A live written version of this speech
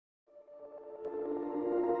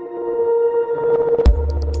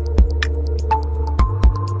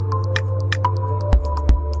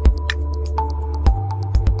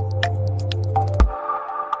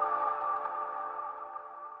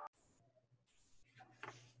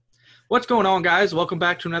What's going on, guys? Welcome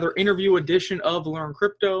back to another interview edition of Learn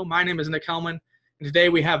Crypto. My name is Nick Hellman, and today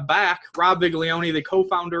we have back Rob Viglione, the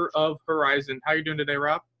co-founder of Horizen. How are you doing today,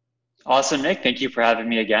 Rob? Awesome, Nick. Thank you for having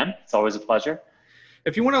me again. It's always a pleasure.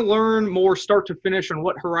 If you want to learn more start to finish on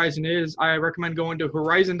what Horizen is, I recommend going to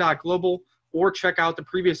horizen.global or check out the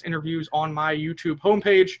previous interviews on my YouTube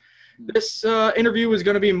homepage. This interview is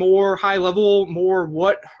going to be more high level, more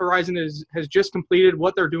what Horizen has just completed,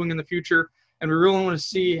 what they're doing in the future. And we really want to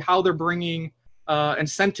see how they're bringing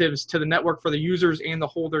incentives to the network for the users and the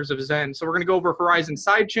holders of ZEN. So we're going to go over Horizen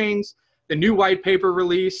sidechains, the new white paper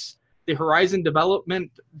release, the Horizen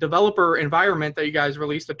developer environment that you guys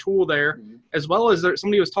released, a tool there, as well as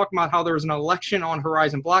somebody was talking about how there was an election on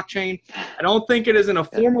Horizen blockchain. I don't think it is in a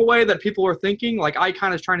formal way that people are thinking, like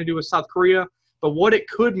ICON is trying to do with South Korea, but what it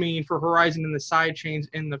could mean for Horizen and the sidechains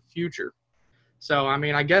in the future. So, I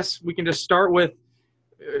mean, I guess we can just start with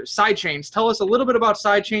sidechains. Tell us a little bit about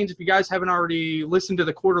sidechains. If you guys haven't already listened to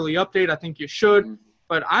the quarterly update, I think you should.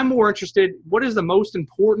 But I'm more interested, what is the most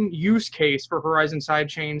important use case for Horizen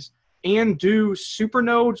sidechains, and do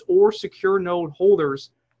supernodes or secure node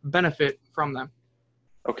holders benefit from them?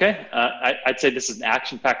 Okay, I'd say this is an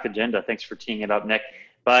action-packed agenda. Thanks for teeing it up, Nick.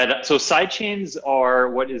 But so sidechains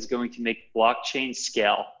are what is going to make blockchain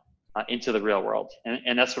scale into the real world.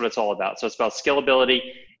 And that's what it's all about. So it's about scalability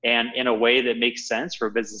and in a way that makes sense for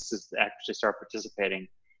businesses to actually start participating.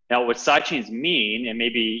 Now, what sidechains mean, and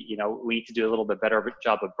maybe we need to do a little bit better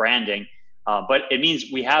job of branding, but it means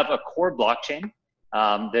we have a core blockchain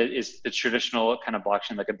that is the traditional kind of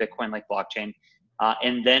blockchain, like a Bitcoin-like blockchain.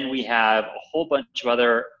 And then we have a whole bunch of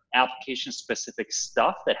other application-specific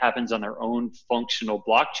stuff that happens on their own functional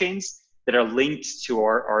blockchains that are linked to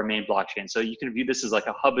our main blockchain. So you can view this as like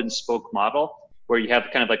a hub and spoke model, where you have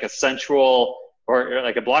kind of like a central or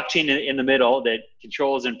like a blockchain in the middle that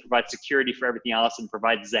controls and provides security for everything else and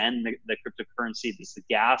provides ZEN, the cryptocurrency, that's the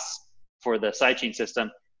gas for the sidechain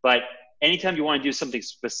system. But anytime you want to do something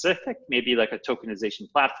specific, maybe like a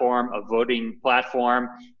tokenization platform, a voting platform,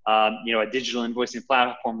 a digital invoicing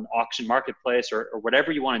platform, an auction marketplace, or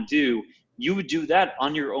whatever you want to do, you would do that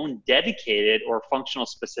on your own dedicated or functional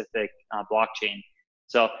specific blockchain.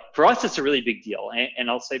 So for us, it's a really big deal. And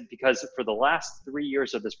I'll say because for the last 3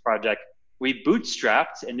 years of this project, we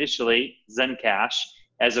bootstrapped initially Zcash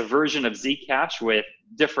as a version of Zcash with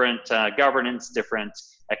different governance, different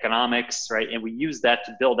economics, right? And we used that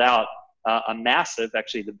to build out a massive,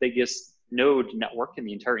 actually the biggest node network in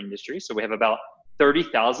the entire industry. So we have about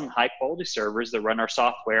 30,000 high quality servers that run our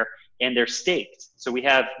software, and they're staked. So we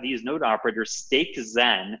have these node operators stake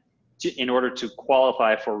ZEN in order to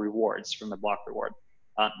qualify for rewards from the block reward.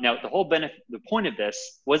 Now, the point of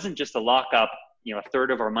this wasn't just to lock up a third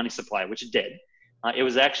of our money supply, which it did. It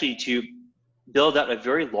was actually to build out a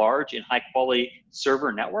very large and high quality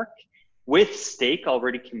server network with stake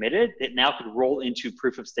already committed that now could roll into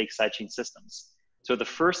proof of stake sidechain systems. So the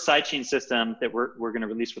first sidechain system that we're going to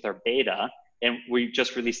release with our beta, and we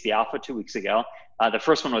just released the alpha 2 weeks ago, the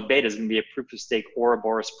first one with beta is going to be a proof of stake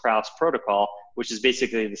Ouroboros-Praos protocol, which is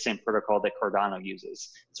basically the same protocol that Cardano uses.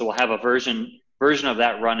 So we'll have a version of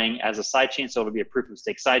that running as a sidechain. So it'll be a proof of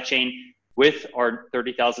stake sidechain with our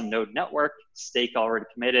 30,000 node network, stake already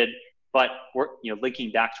committed, but we're linking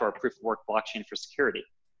back to our proof of work blockchain for security.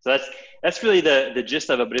 So that's really the gist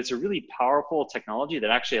of it, but it's a really powerful technology that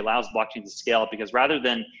actually allows blockchain to scale, because rather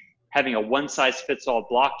than having a one-size-fits-all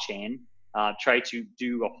blockchain, try to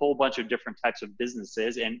do a whole bunch of different types of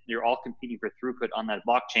businesses, and you're all competing for throughput on that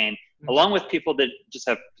blockchain, along with people that just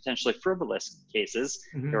have potentially frivolous cases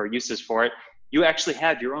or uses for it. You actually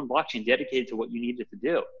have your own blockchain dedicated to what you need it to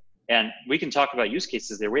do. And we can talk about use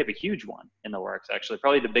cases there. We have a huge one in the works, actually.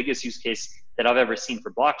 Probably the biggest use case that I've ever seen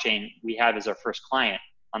for blockchain we have as our first client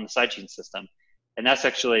on the sidechain system. And that's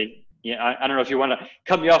actually, I don't know if you want to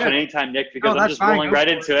cut me off at any time, Nick, because I'm just rolling right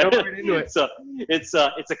into it. So it's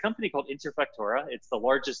a company called Interfactura. It's the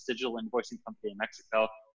largest digital invoicing company in Mexico.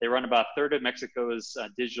 They run about a third of Mexico's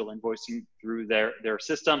digital invoicing through their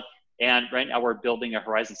system. And right now we're building a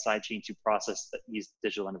Horizen sidechain to process these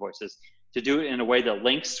digital invoices, to do it in a way that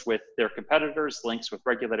links with their competitors, links with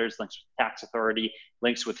regulators, links with tax authority,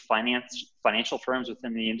 links with financial firms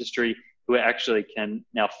within the industry who actually can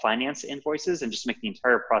now finance invoices and just make the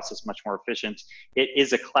entire process much more efficient. It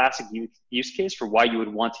is a classic use case for why you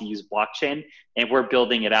would want to use blockchain, and we're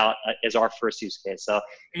building it out as our first use case. So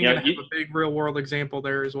you have a big real world example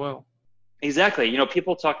there as well. Exactly.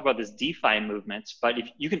 People talk about this DeFi movement, but if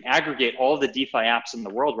you can aggregate all the DeFi apps in the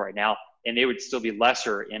world right now, and they would still be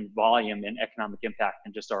lesser in volume and economic impact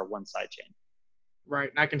than just our one sidechain. Right.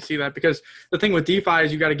 And I can see that, because the thing with DeFi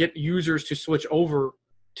is you got to get users to switch over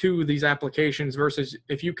to these applications versus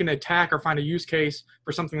if you can attack or find a use case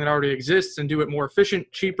for something that already exists and do it more efficient,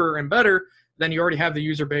 cheaper, and better, then you already have the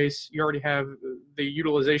user base, you already have the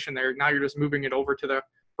utilization there. Now you're just moving it over to the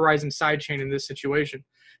Horizen sidechain in this situation.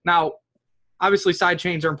 Now, obviously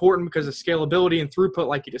sidechains are important because of scalability and throughput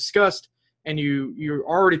like you discussed, and you're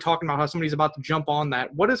already talking about how somebody's about to jump on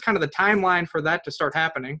that. What is kind of the timeline for that to start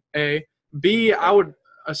happening, A? B, I would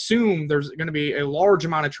assume there's going to be a large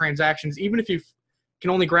amount of transactions, even if you can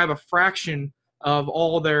only grab a fraction of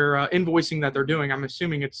all their invoicing that they're doing. I'm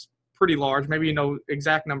assuming it's pretty large. Maybe you know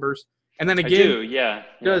exact numbers. And then again, I do, yeah.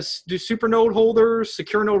 Do super node holders,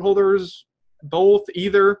 secure node holders, both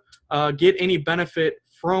either get any benefit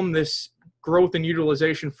from this growth and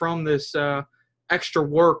utilization from this extra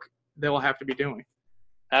work they'll have to be doing?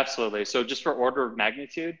 Absolutely. So just for order of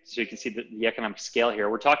magnitude, so you can see the economic scale here,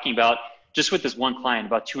 we're talking about just with this one client,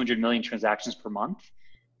 about 200 million transactions per month.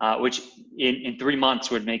 Which in 3 months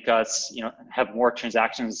would make us, have more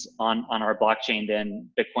transactions on our blockchain than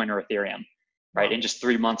Bitcoin or Ethereum, right? Wow. In just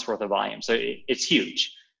 3 months worth of volume. So it's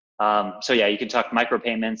huge. So yeah, you can talk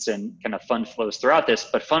micropayments and kind of fund flows throughout this,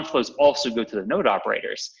 but fund flows also go to the node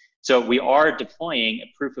operators. So we are deploying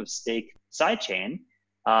a proof of stake sidechain.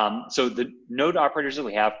 So the node operators that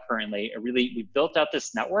we have currently we built out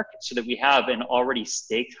this network so that we have an already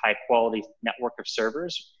staked high quality network of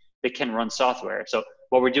servers that can run software. So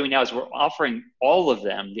what we're doing now is we're offering all of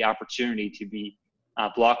them the opportunity to be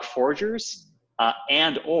block forgers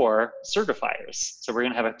and or certifiers. So we're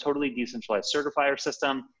going to have a totally decentralized certifier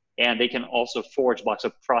system, and they can also forge blocks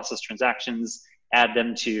of process transactions, add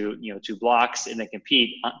them to to blocks, and they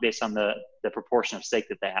compete based on the proportion of stake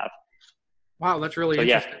that they have. Wow, that's really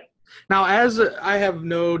interesting. Yeah. Now, as I have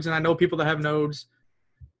nodes, and I know people that have nodes,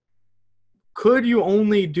 could you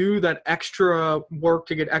only do that extra work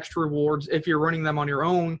to get extra rewards if you're running them on your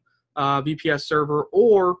own VPS server,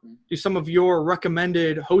 or do some of your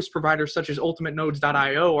recommended host providers such as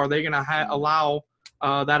ultimatenodes.io, are they going to allow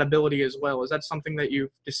that ability as well? Is that something that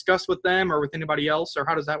you've discussed with them or with anybody else, or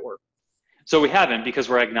how does that work? So we haven't, because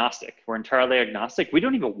we're agnostic. We're entirely agnostic. We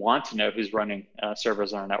don't even want to know who's running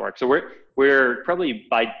servers on our network. So we're probably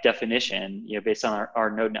by definition, based on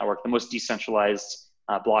our node network, the most decentralized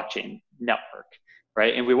blockchain network,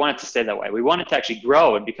 right? And we want it to stay that way. We want it to actually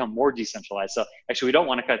grow and become more decentralized. So actually, we don't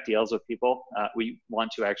want to cut deals with people. We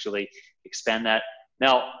want to actually expand that.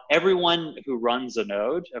 Now, everyone who runs a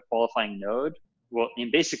node, a qualifying node, well,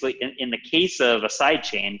 and basically, in the case of a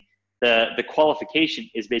sidechain, the qualification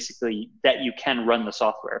is basically that you can run the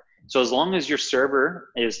software. So as long as your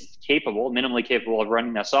server is minimally capable of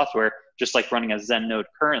running that software, just like running a ZEN node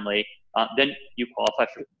currently, then you qualify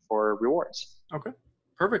for rewards. Okay,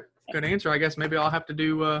 perfect. Good answer. I guess maybe I'll have to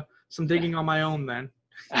do some digging on my own then.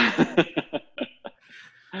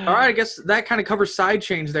 All right, I guess that kind of covers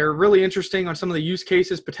sidechains. They're really interesting on some of the use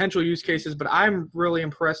cases, potential use cases, but I'm really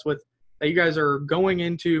impressed with that you guys are going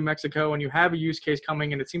into Mexico and you have a use case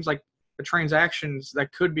coming, and it seems like the transactions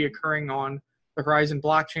that could be occurring on the Horizen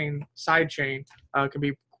blockchain sidechain could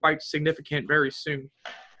be quite significant very soon.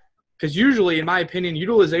 Because usually, in my opinion,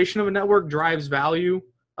 utilization of a network drives value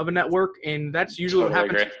of a network, and that's usually what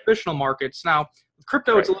happens in traditional markets. Now, with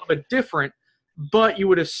crypto, it's a little bit different, but you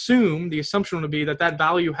would assume, the assumption would be that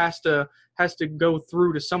value has to go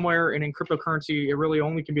through to somewhere, and in cryptocurrency, it really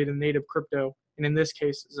only can be the native crypto, and in this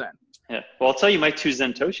case, ZEN. Yeah, well, I'll tell you my 2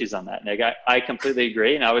 Zentoshis on that, Nick. I completely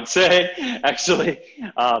agree, and I would say, actually,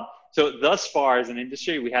 so thus far as an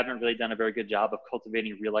industry, we haven't really done a very good job of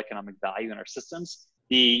cultivating real economic value in our systems.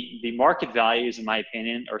 The market values, in my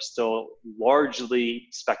opinion, are still largely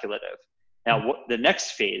speculative. Now, the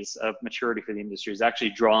next phase of maturity for the industry is actually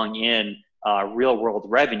drawing in real-world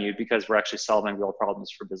revenue, because we're actually solving real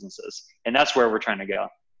problems for businesses, and that's where we're trying to go.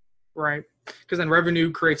 Right, because then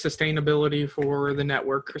revenue creates sustainability for the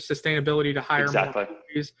network, sustainability to hire more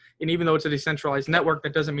employees. And even though it's a decentralized network,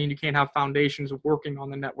 that doesn't mean you can't have foundations working on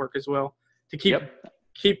the network as well to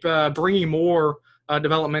keep bringing more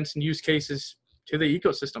developments and use cases to the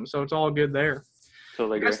ecosystem. So it's all good there.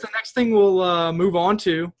 Totally agree. I guess the next thing we'll move on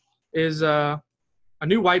to is a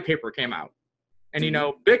new white paper came out. And,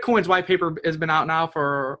 Bitcoin's white paper has been out now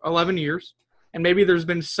for 11 years. And maybe there's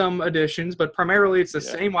been some additions, but primarily it's the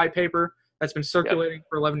same white paper that's been circulating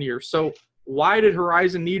for 11 years. So why did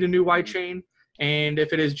Horizen need a new white chain? And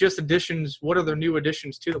if it is just additions, what are the new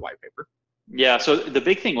additions to the white paper? Yeah, so the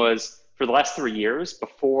big thing was, for the last 3 years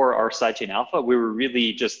before our sidechain alpha, we were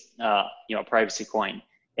really just a privacy coin.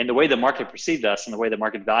 And the way the market perceived us and the way the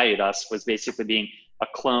market valued us was basically being a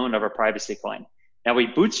clone of a privacy coin. Now, we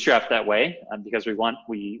bootstrapped that way because we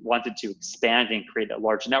wanted to expand and create a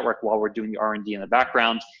large network while we're doing the R&D in the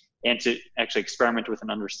background. and to actually experiment with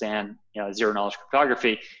and understand, zero knowledge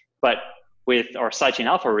cryptography. But with our Sidechain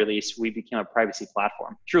Alpha release, we became a privacy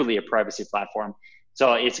platform, truly a privacy platform.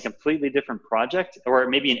 So it's a completely different project, or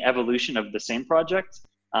maybe an evolution of the same project.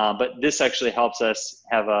 But this actually helps us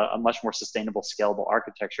have a much more sustainable, scalable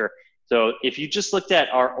architecture. So if you just looked at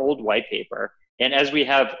our old white paper, and as we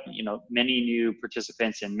have, many new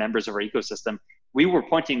participants and members of our ecosystem, we were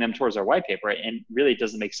pointing them towards our white paper, and really it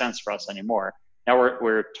doesn't make sense for us anymore. Now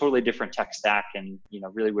we're a totally different tech stack, and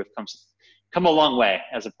really we've come a long way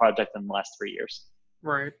as a project in the last 3 years.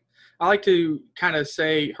 Right. I like to kind of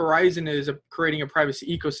say Horizen is creating a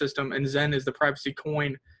privacy ecosystem, and ZEN is the privacy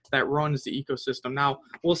coin that runs the ecosystem. Now,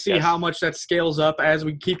 we'll see how much that scales up as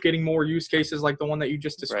we keep getting more use cases like the one that you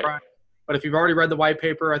just described. Right. But if you've already read the white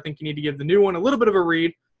paper, I think you need to give the new one a little bit of a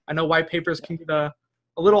read. I know white papers can get a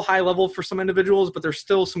little high level for some individuals, but there's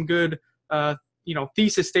still some good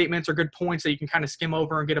thesis statements or good points that you can kind of skim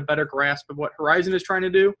over and get a better grasp of what Horizen is trying to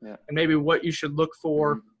do, and maybe what you should look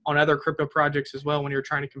for on other crypto projects as well when you're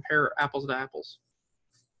trying to compare apples to apples.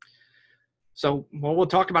 So, we'll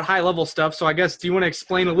talk about high level stuff. So I guess, do you want to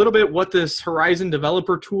explain a little bit what this Horizen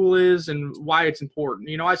developer tool is and why it's important?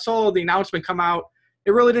 I saw the announcement come out.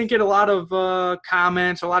 It really didn't get a lot of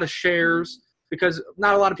comments, a lot of shares, because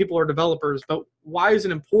not a lot of people are developers. But why is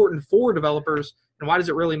it important for developers, and why does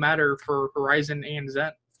it really matter for Horizen and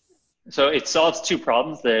ZEN? So it solves two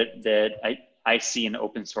problems that I see in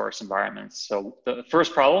open source environments. So the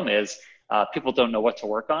first problem is people don't know what to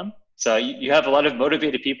work on. So you have a lot of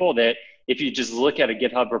motivated people that, if you just look at a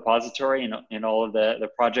GitHub repository and all of the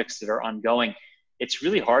projects that are ongoing, it's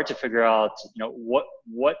really hard to figure out,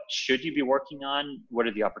 what should you be working on? What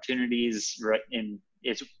are the opportunities, right? And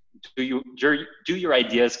do your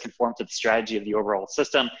ideas conform to the strategy of the overall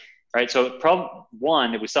system, right? So problem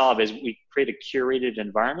one that we solve is we create a curated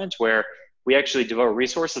environment where we actually devote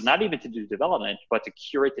resources, not even to do development, but to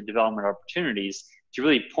curate the development opportunities, to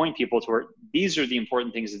really point people toward these are the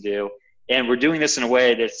important things to do. And we're doing this in a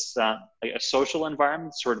way that's like a social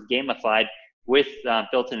environment, sort of gamified, with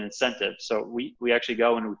built-in incentives. So we actually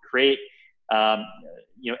go and we create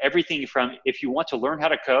everything from, if you want to learn how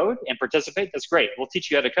to code and participate, that's great. We'll teach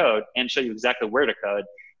you how to code and show you exactly where to code.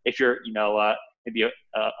 If you're maybe a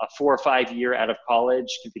 4 or 5 year out of college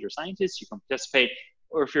computer scientist, you can participate.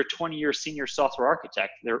 Or if you're a 20-year senior software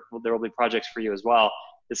architect, there will be projects for you as well.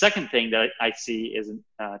 The second thing that I see is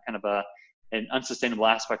kind of an unsustainable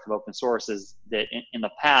aspect of open source is that in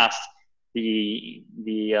the past, the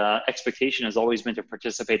expectation has always been to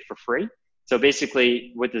participate for free. So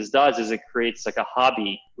basically what this does is it creates like a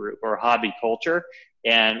hobby group or a hobby culture.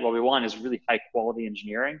 And what we want is really high quality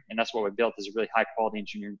engineering. And that's what we built, is a really high quality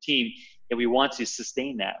engineering team. And we want to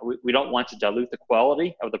sustain that. We don't want to dilute the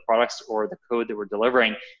quality of the products or the code that we're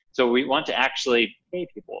delivering. So we want to actually pay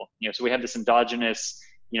people, so we have this endogenous,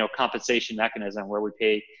 compensation mechanism where we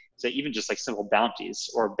pay, so even just like simple bounties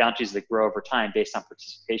or bounties that grow over time based on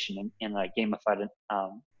participation in a gamified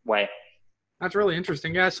way. That's really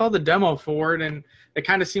interesting. Yeah, I saw the demo for it, and it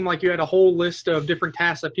kind of seemed like you had a whole list of different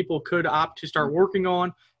tasks that people could opt to start working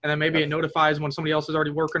on, and then maybe it notifies when somebody else is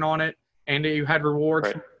already working on it, and you had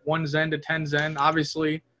rewards from 1 ZEN to 10 ZEN.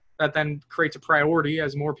 Obviously, that then creates a priority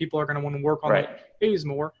as more people are going to want to work on it, pays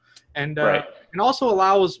more, and also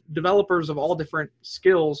allows developers of all different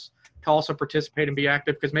skills to also participate and be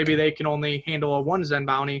active, because maybe they can only handle a 1 ZEN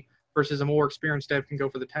bounty versus a more experienced dev can go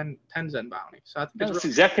for the 10 ZEN bounty. So I think that's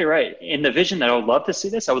exactly right. In the vision that I would love to see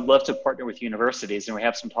this, I would love to partner with universities, and we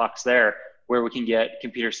have some talks there where we can get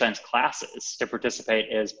computer science classes to participate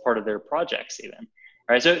as part of their projects even.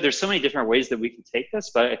 All right, so there's so many different ways that we can take this,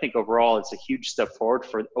 but I think overall it's a huge step forward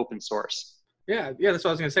for open source. Yeah, that's what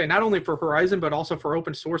I was going to say. Not only for Horizen, but also for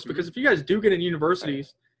open source, because if you guys do get in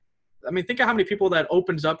universities, I mean, think of how many people that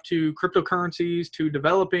opens up to cryptocurrencies, to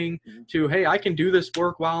developing, to, hey, I can do this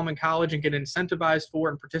work while I'm in college and get incentivized for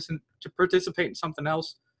it and participate in something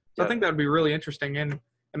else. So I think that would be really interesting, and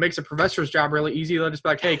it makes a professor's job really easy. They'll just be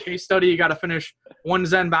like, hey, case study, you got to finish 1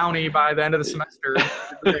 ZEN bounty by the end of the semester.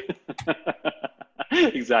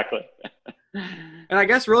 Exactly. And I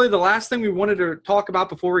guess really the last thing we wanted to talk about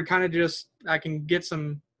before we kind of I can get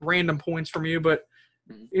some random points from you, but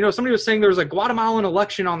somebody was saying there was a Guatemalan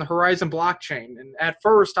election on the Horizen blockchain. And at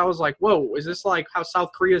first I was like, whoa, is this like how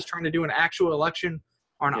South Korea is trying to do an actual election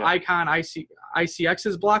on Icon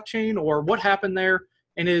ICX's blockchain, or what happened there?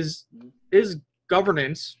 And is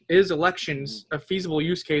governance, is elections a feasible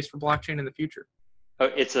use case for blockchain in the future? Oh,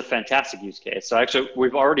 it's a fantastic use case. So actually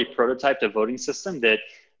we've already prototyped a voting system that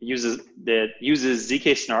uses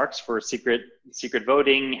ZK snarks for secret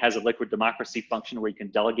voting, has a liquid democracy function where you can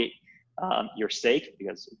delegate your stake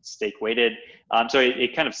because it's stake weighted. So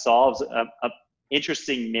it kind of solves a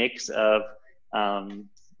interesting mix of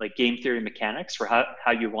like game theory mechanics for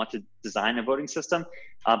how you want to design a voting system.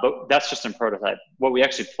 But that's just in prototype. What we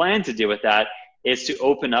actually plan to do with that is to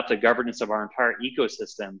open up the governance of our entire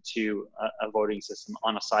ecosystem to a voting system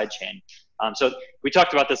on a sidechain. So we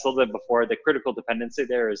talked about this a little bit before. The critical dependency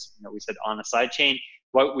there is, we said on a sidechain.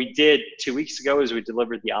 What we did 2 weeks ago is we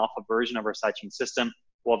delivered the alpha version of our sidechain system.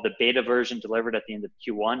 We'll have the beta version delivered at the end of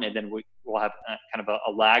Q1, and then we'll have kind of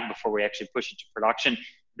a lag before we actually push it to production.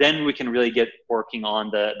 Then we can really get working on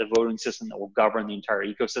the voting system that will govern the entire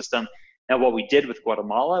ecosystem. Now, what we did with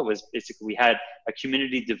Guatemala was basically we had a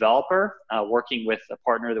community developer working with a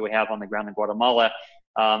partner that we have on the ground in Guatemala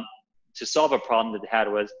to solve a problem that they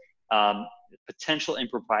had was potential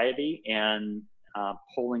impropriety and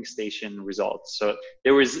polling station results. So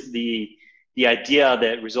there was the idea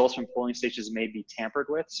that results from polling stations may be tampered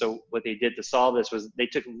with. So what they did to solve this was they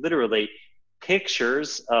took literally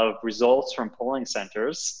pictures of results from polling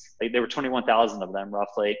centers. Like there were 21,000 of them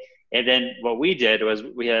roughly. And then what we did was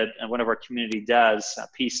we had one of our community devs,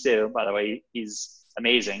 P. Stu, by the way, he's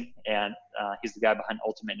amazing. And he's the guy behind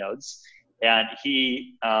Ultimate Nodes. And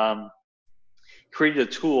he created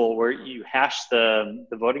a tool where you hash the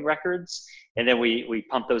voting records, and then we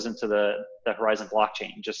pump those into the Horizen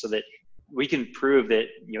blockchain just so that we can prove that,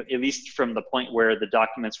 at least from the point where the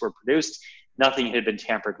documents were produced, nothing had been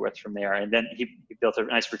tampered with from there. And then he built a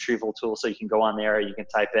nice retrieval tool so you can go on there, you can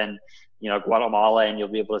type in, Guatemala, and you'll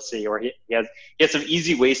be able to see, or he has some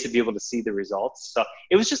easy ways to be able to see the results. So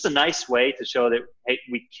it was just a nice way to show that, hey,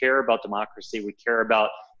 we care about democracy, we care about,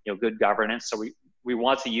 good governance. So we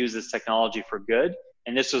want to use this technology for good.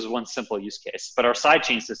 And this was one simple use case, but our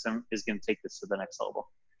sidechain system is going to take this to the next level.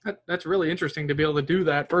 That's really interesting to be able to do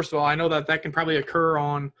that. First of all, I know that can probably occur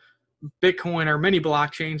on Bitcoin or many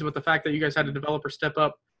blockchains, but the fact that you guys had a developer step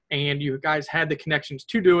up and you guys had the connections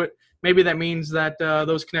to do it, maybe that means that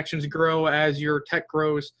those connections grow as your tech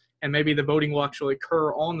grows, and maybe the voting will actually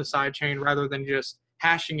occur on the sidechain rather than just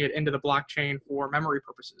hashing it into the blockchain for memory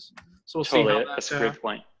purposes. So we'll see how that's a great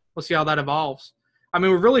point. We'll see how that evolves. I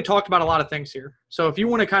mean, we've really talked about a lot of things here. So if you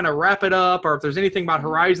want to kind of wrap it up, or if there's anything about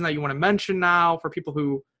Horizen that you want to mention now for people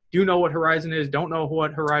who do know what Horizen is, don't know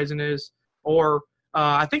what Horizen is, or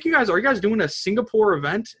I think are you guys doing a Singapore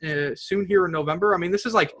event soon here in November? I mean, this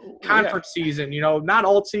is like conference season, not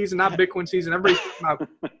alt season, not Bitcoin season. Everybody's talking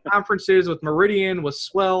about conferences with Meridian, with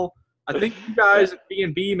Swell. I think you guys at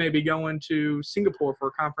B&B may be going to Singapore for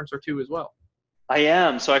a conference or two as well. I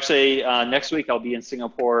am. So actually, next week I'll be in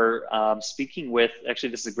Singapore speaking with, actually,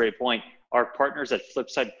 this is a great point, our partners at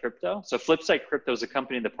Flipside Crypto. So Flipside Crypto is a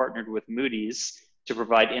company that partnered with Moody's to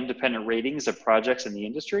provide independent ratings of projects in the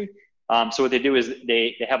industry. So what they do is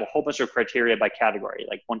they have a whole bunch of criteria by category.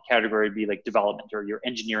 Like one category would be like development or your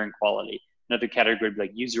engineering quality. Another category would be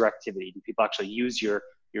like user activity. Do people actually use your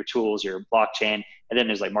tools, your blockchain? And then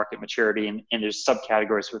there's like market maturity, and there's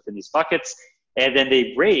subcategories within these buckets. And then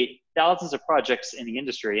they rate thousands of projects in the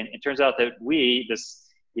industry. And it turns out that this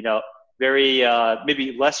very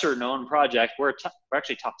maybe lesser known project, we're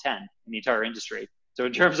actually top 10 in the entire industry. So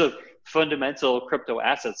in terms of fundamental crypto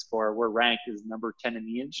asset score, we're ranked as number 10 in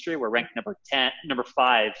the industry. We're ranked number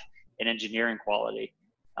 5 in engineering quality.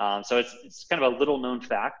 So it's kind of a little known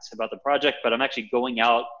fact about the project, but I'm actually going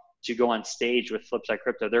out to go on stage with Flipside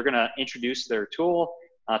Crypto. They're going to introduce their tool,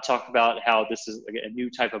 talk about how this is a new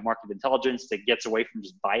type of market intelligence that gets away from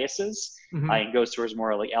just biases and goes towards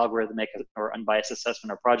more like algorithmic or unbiased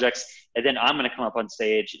assessment of projects. And then I'm going to come up on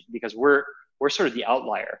stage because we're sort of the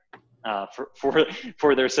outlier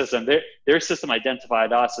for their system. Their system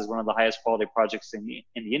identified us as one of the highest quality projects in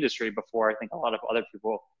the industry before I think a lot of other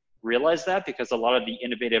people realized that, because a lot of the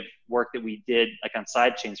innovative work that we did, like on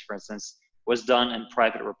sidechains, for instance, was done in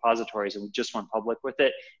private repositories, and we just went public with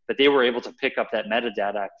it. But they were able to pick up that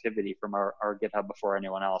metadata activity from our GitHub before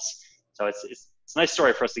anyone else. So it's a nice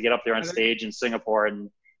story for us to get up there on stage in Singapore, and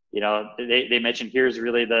they mentioned here's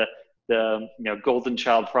really the golden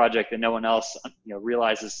child project that no one else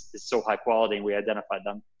realizes is so high quality, and we identified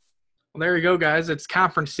them. Well, there you go, guys. It's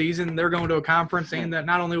conference season. They're going to a conference, and that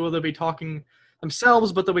not only will they be talking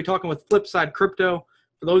themselves, but they'll be talking with Flipside Crypto.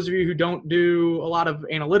 For those of you who don't do a lot of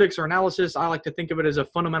analytics or analysis, I like to think of it as a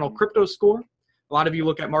fundamental crypto score. A lot of you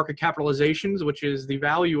look at market capitalizations, which is the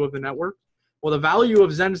value of the network. Well, the value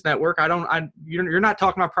of ZEN's network, you're not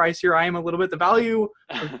talking about price here. I am a little bit. The value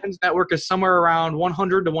of ZEN's network is somewhere around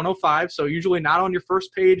 100 to 105. So usually not on your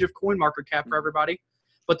first page of CoinMarketCap for everybody.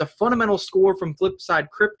 But the fundamental score from Flipside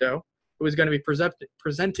Crypto, who is going to be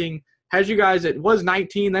presenting, has you guys, it was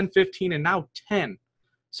 19, then 15, and now 10.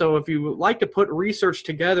 So if you like to put research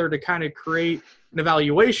together to kind of create an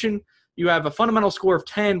evaluation, you have a fundamental score of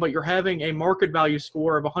 10, but you're having a market value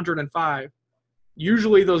score of 105.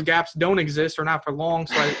 Usually those gaps don't exist or not for long.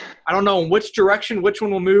 So I don't know in which direction, which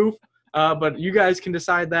one will move, but you guys can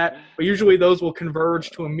decide that. But usually those will converge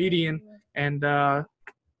to a median, and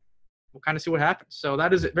we'll kind of see what happens. So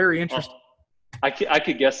that is very interesting. Well, I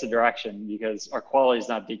could guess the direction because our quality is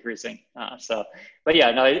not decreasing. But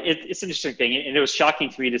yeah, no, it's an interesting thing. And it was shocking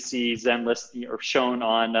to me to see Zen list or shown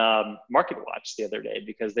on MarketWatch the other day,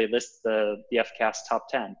 because they list the FCAS top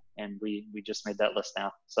 10, and we just made that list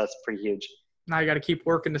now. So that's pretty huge. Now you got to keep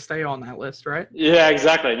working to stay on that list, right? Yeah,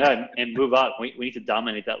 exactly. No, and move up. We need to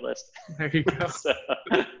dominate that list. There you go.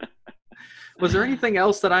 Was there anything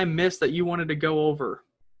else that I missed that you wanted to go over?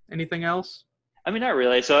 Anything else? I mean, not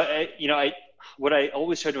really. So, what I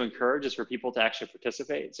always try to encourage is for people to actually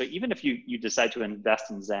participate. So even if you decide to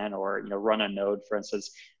invest in Zen or run a node, for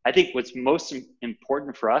instance, I think what's most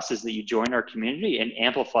important for us is that you join our community and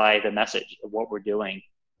amplify the message of what we're doing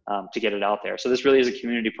to get it out there. So this really is a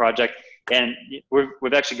community project, and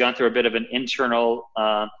we've actually gone through a bit of an internal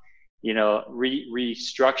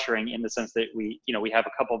restructuring, in the sense that we have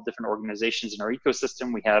a couple of different organizations in our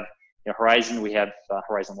ecosystem. We have Horizen, we have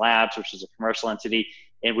Horizen Labs, which is a commercial entity,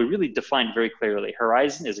 and we really defined very clearly,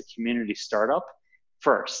 Horizen is a community startup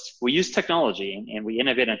first. We use technology and we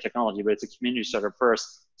innovate on technology, but it's a community startup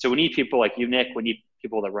first. So we need people like you, Nick. We need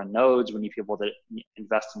people that run nodes. We need people that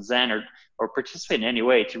invest in Zen or participate in any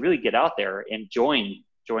way to really get out there and join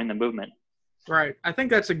the movement. Right. I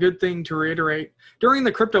think that's a good thing to reiterate. During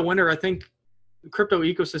the crypto winter, I think the crypto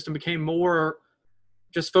ecosystem became more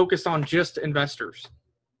just focused on just investors.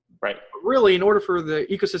 Right. But really, in order for the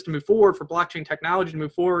ecosystem to move forward, for blockchain technology to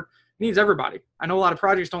move forward, it needs everybody. I know a lot of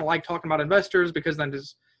projects don't like talking about investors because then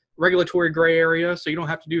there's regulatory gray area, so you don't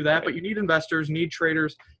have to do that. Right. But you need investors, you need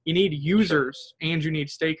traders, you need users, and you need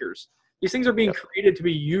stakers. These things are being created to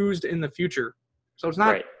be used in the future. So it's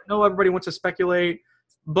not, I know everybody wants to speculate,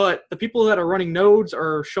 but the people that are running nodes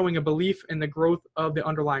are showing a belief in the growth of the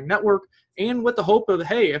underlying network, and with the hope of,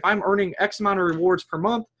 hey, if I'm earning X amount of rewards per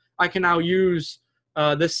month, I can now use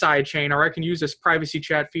this sidechain, or I can use this privacy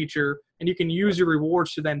chat feature, and you can use your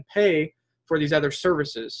rewards to then pay for these other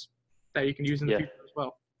services that you can use in the future as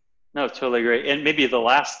well. No, totally great. And maybe the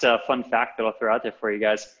last fun fact that I'll throw out there for you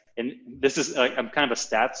guys, and this is, I'm kind of a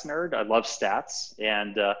stats nerd. I love stats,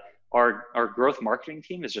 and our growth marketing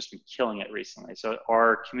team has just been killing it recently. So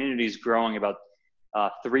our community is growing about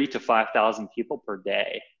 3,000 to 5,000 people per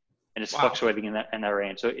day, and it's fluctuating in that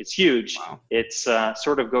range. So it's huge. Wow. It's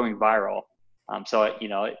sort of going viral. So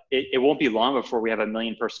it won't be long before we have a 1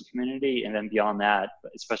 million person community, and then beyond that,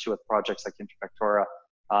 especially with projects like Interfactora,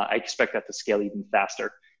 I expect that to scale even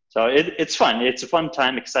faster. So it's fun. It's a fun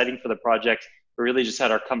time, exciting for the project. We really just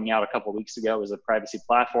had our coming out a couple of weeks ago. It was a privacy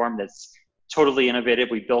platform that's totally innovative.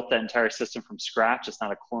 We built that entire system from scratch. It's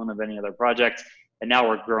not a clone of any other project, and now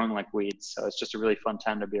we're growing like weeds. So it's just a really fun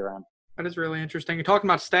time to be around. That is really interesting. You're talking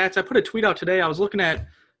about stats. I put a tweet out today. I was looking at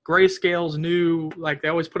Grayscale's new, they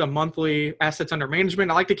always put a monthly assets under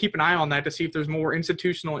management. I like to keep an eye on that to see if there's more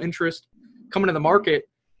institutional interest coming to the market.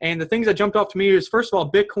 And the things that jumped off to me is, first of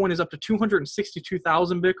all, Bitcoin is up to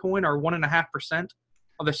 262,000 Bitcoin, or 1.5%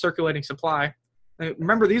 of the circulating supply. And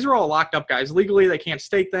remember, these are all locked up, guys. Legally, they can't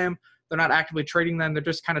stake them. They're not actively trading them. They're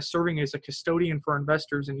just kind of serving as a custodian for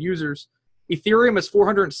investors and users. Ethereum is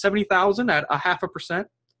 470,000 at 0.5%.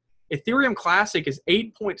 Ethereum Classic is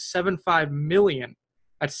 8.75 million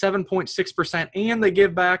at 7.6%, and they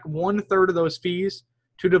give back 1/3 of those fees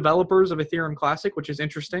to developers of Ethereum Classic, which is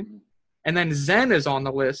interesting. And then Zen is on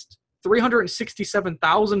the list.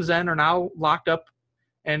 367,000 Zen are now locked up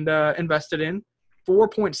and invested in.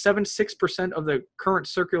 4.76% of the current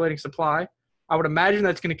circulating supply. I would imagine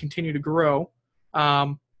that's going to continue to grow.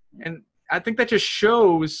 And I think that just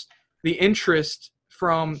shows the interest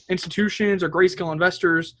from institutions or Grayscale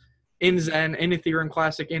investors in Zen, in Ethereum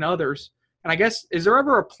Classic, in others. And I guess, is there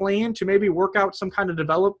ever a plan to maybe work out some kind of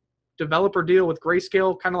developer deal with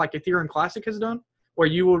Grayscale, kind of like Ethereum Classic has done, where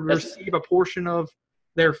you will receive a portion of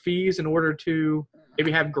their fees in order to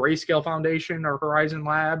maybe have Grayscale Foundation or Horizen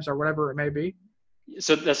Labs or whatever it may be?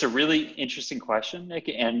 So that's a really interesting question, Nick.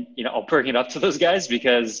 And I'll bring it up to those guys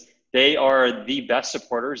because they are the best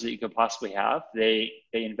supporters that you could possibly have. They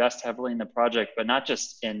invest heavily in the project, but not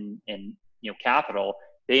just in capital.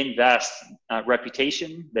 They invest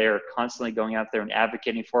reputation. They're constantly going out there and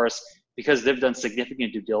advocating for us because they've done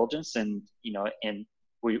significant due diligence, and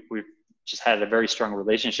we've just had a very strong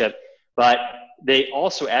relationship. But they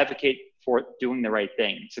also advocate for doing the right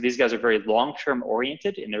thing. So these guys are very long-term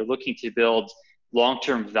oriented, and they're looking to build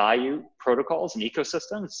long-term value protocols and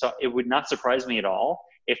ecosystems. So it would not surprise me at all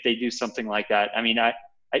if they do something like that. I mean,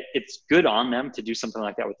 it's good on them to do something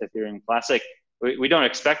like that with Ethereum Classic. We don't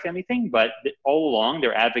expect anything, but all along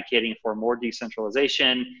they're advocating for more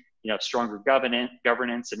decentralization, stronger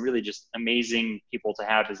governance, and really just amazing people to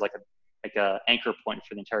have as like a anchor point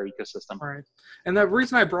for the entire ecosystem. All right. And the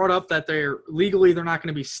reason I brought up that they're not going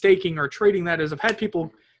to be staking or trading that is I've had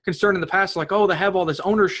people concerned in the past, like, oh, they have all this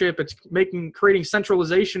ownership. It's creating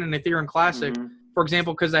centralization in Ethereum Classic, for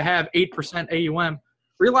example, because they have 8% AUM.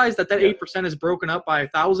 Realize that 8% is broken up by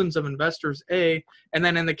thousands of investors, and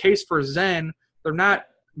then in the case for ZEN, they're not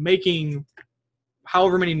making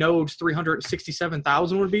however many nodes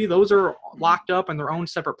 367,000 would be. Those are locked up in their own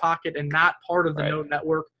separate pocket and not part of the node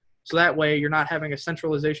network. So that way you're not having a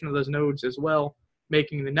centralization of those nodes as well,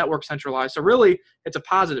 making the network centralized. So really it's a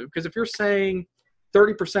positive, because if you're saying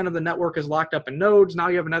 30% of the network is locked up in nodes, now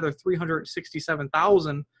you have another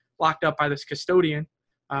 367,000 locked up by this custodian.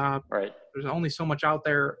 There's only so much out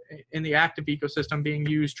there in the active ecosystem being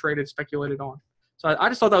used, traded, speculated on. So I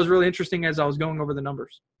just thought that was really interesting as I was going over the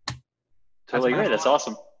numbers. Totally agree. That's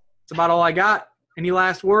awesome. That's about all I got. Any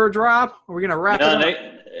last words, Rob? Are we going to wrap it up?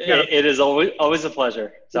 It is always a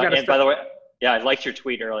pleasure. So, and by the way, I liked your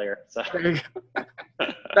tweet earlier. So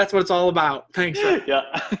that's what it's all about. Thanks. Yeah.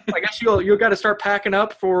 I guess you'll got to start packing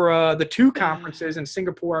up for the 2 conferences in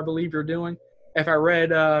Singapore, I believe you're doing. If I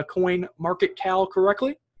read Coin Market Cal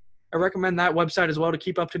correctly, I recommend that website as well to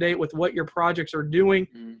keep up to date with what your projects are doing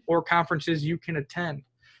or conferences you can attend.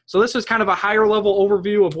 So this is kind of a higher level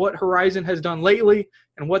overview of what Horizen has done lately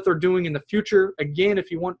and what they're doing in the future. Again, if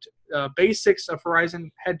you want basics of Horizen,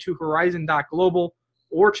 head to horizen.global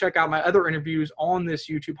or check out my other interviews on this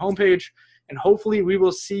YouTube homepage. And hopefully we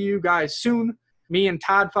will see you guys soon. Me and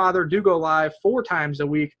Todd Father do go live 4 times a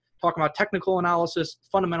week talking about technical analysis,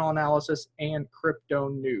 fundamental analysis, and crypto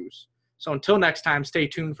news. So until next time, stay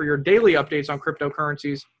tuned for your daily updates on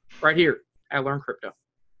cryptocurrencies right here at Learn Crypto.